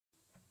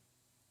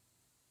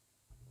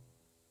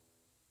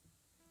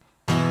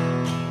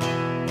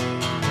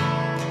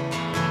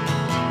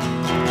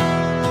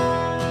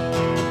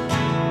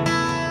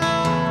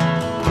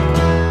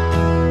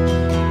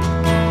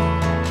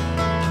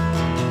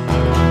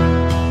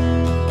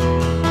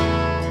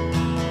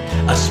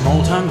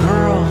small-town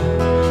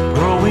girl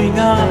growing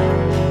up.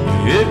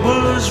 It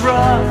was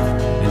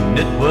rough and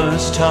it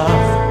was tough,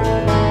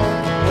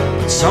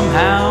 but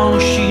somehow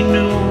she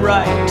knew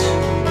right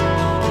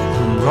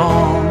from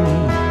wrong.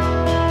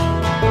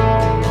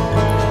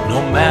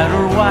 No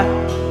matter what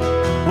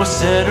was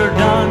said or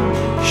done,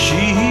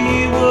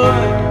 she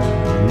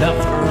would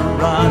never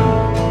run.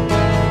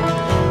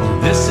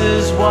 This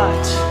is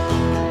what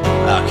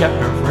kept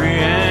her free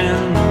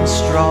and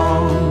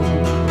strong.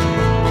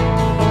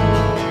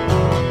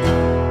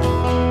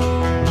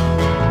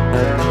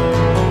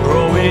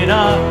 Growing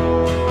up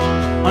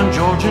on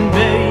Georgian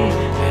Bay,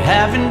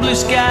 having blue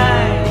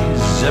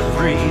skies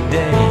every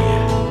day,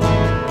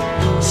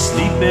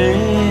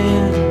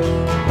 sleeping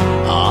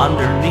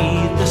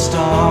underneath the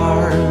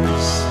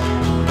stars,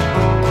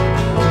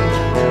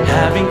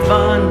 having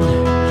fun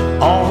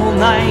all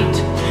night,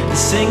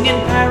 singing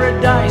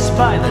Paradise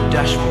by the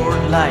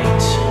dashboard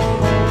light,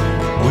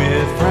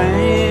 with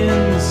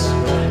friends,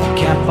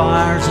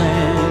 campfires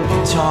and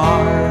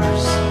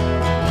guitars.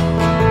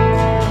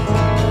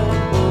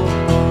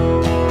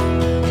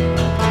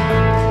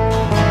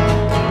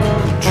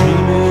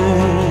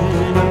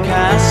 Dreaming of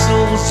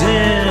castles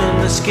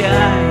in the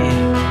sky,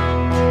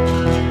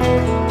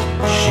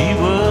 she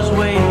was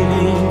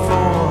waiting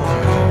for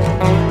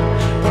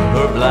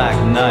her black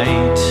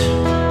night.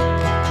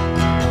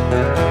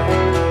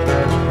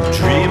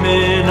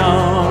 Dreaming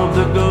of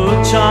the good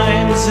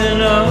times in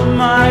her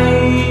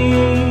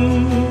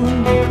mind.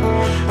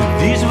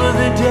 These were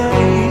the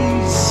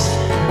days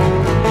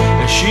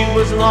she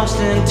was lost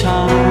in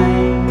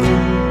time.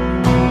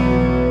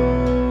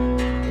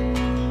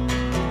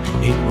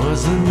 It was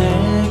the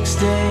next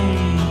day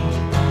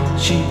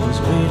she was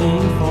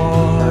waiting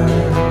for.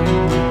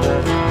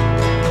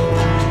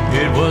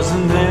 It was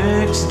the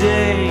next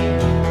day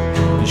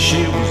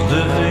she was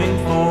living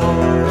for.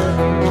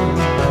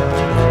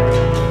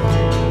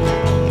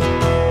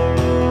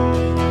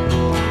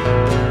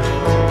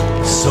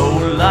 So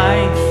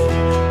life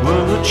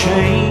will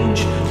change,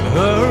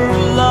 her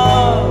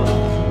love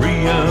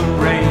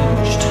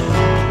rearranged.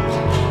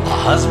 A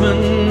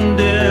husband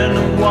and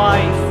a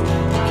wife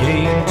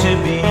came to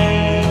be.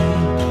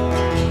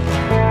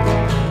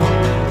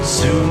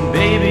 Soon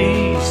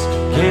babies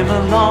came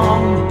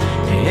along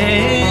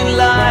and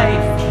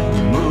life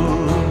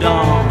moved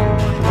on.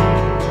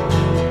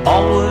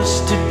 All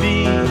was to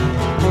be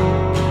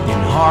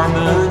in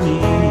harmony.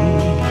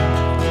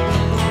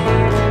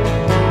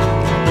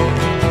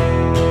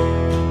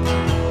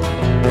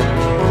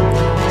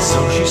 So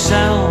she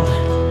sailed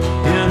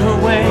in her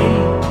way,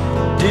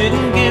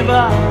 didn't give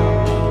up,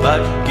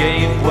 but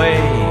gave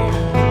way,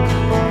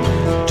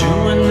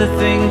 doing the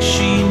things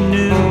she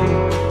knew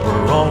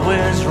were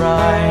always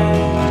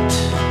right.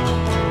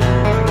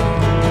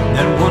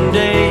 Then one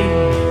day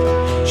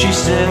she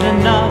said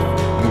enough,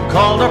 and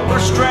called up her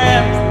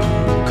strength,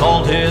 and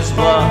called his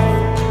bluff,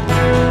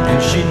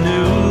 and she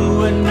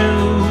knew a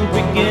new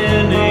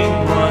beginning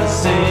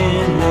was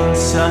in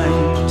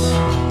sight.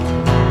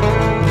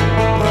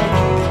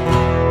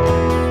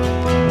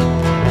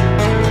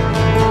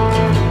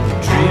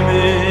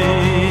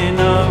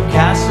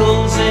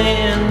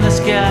 In the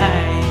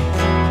sky,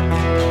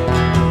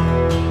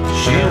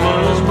 she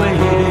was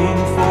waiting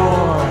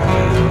for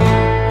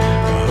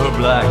her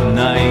black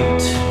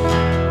night,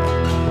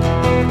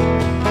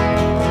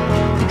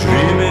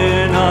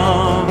 dreaming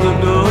of the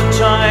good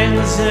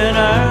times in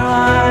her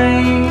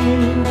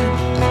mind.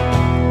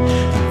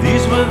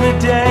 These were the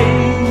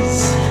days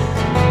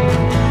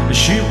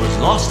she was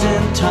lost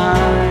in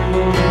time.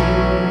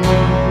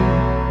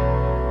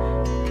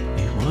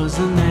 It was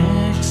the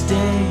next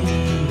day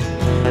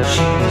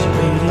she was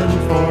waiting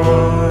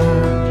for.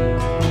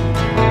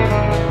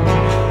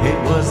 It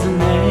was the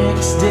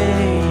next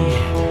day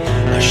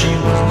she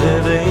was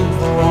living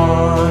for.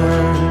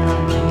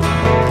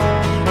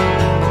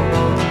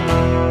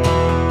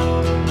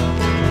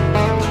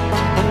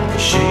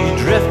 She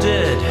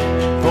drifted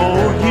for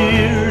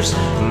years,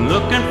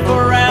 looking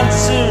for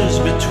answers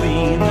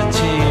between the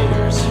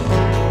tears.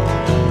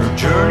 Her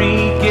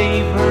journey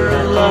gave her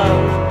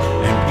love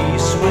and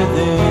peace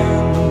within.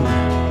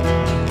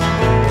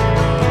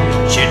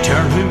 She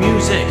turned to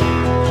music,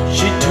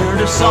 she turned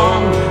to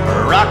song,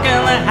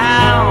 rocking the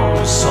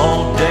house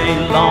all day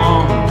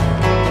long.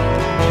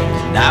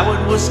 Now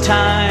it was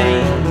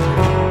time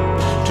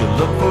to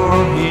look for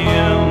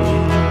him.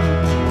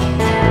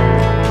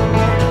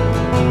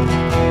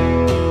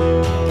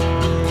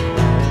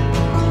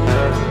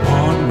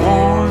 One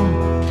warm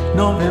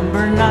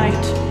November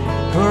night,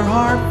 her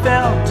heart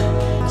felt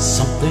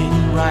something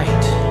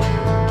right.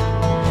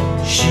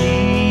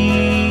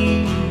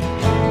 She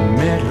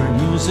met her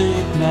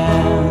music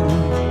man.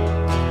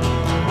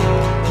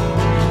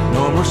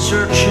 No more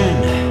searching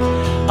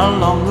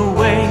along the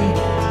way,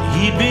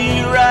 he'd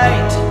be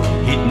right,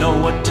 he'd know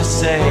what to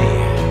say.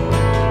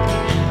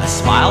 A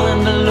smile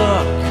and a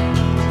look,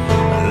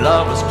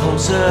 love was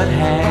close at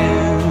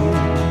hand.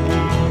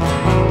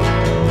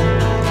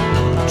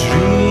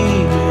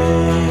 Dreaming,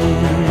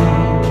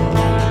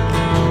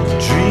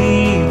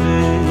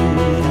 dreaming,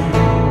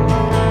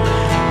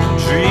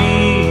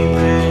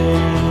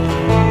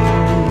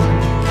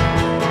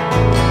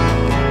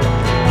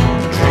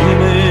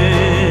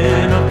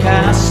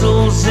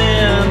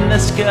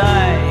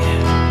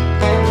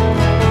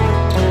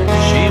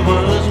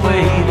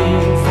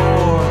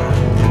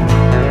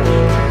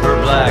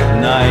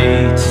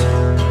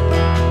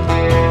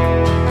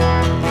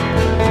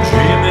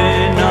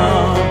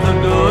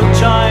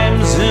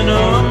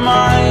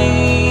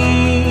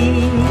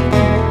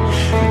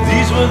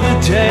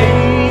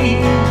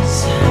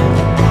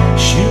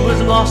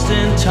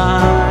 in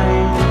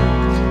time.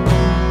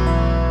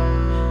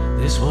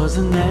 This was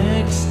the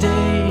next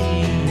day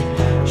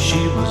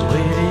she was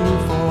waiting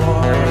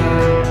for.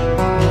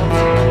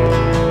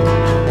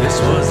 This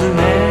was the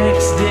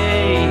next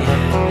day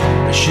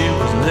she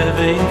was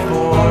living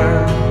for.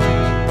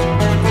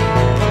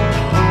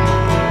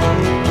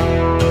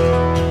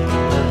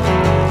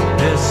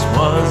 This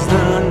was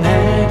the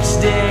next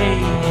day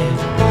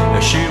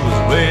she was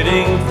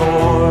waiting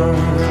for.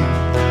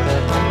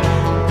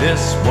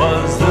 This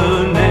was the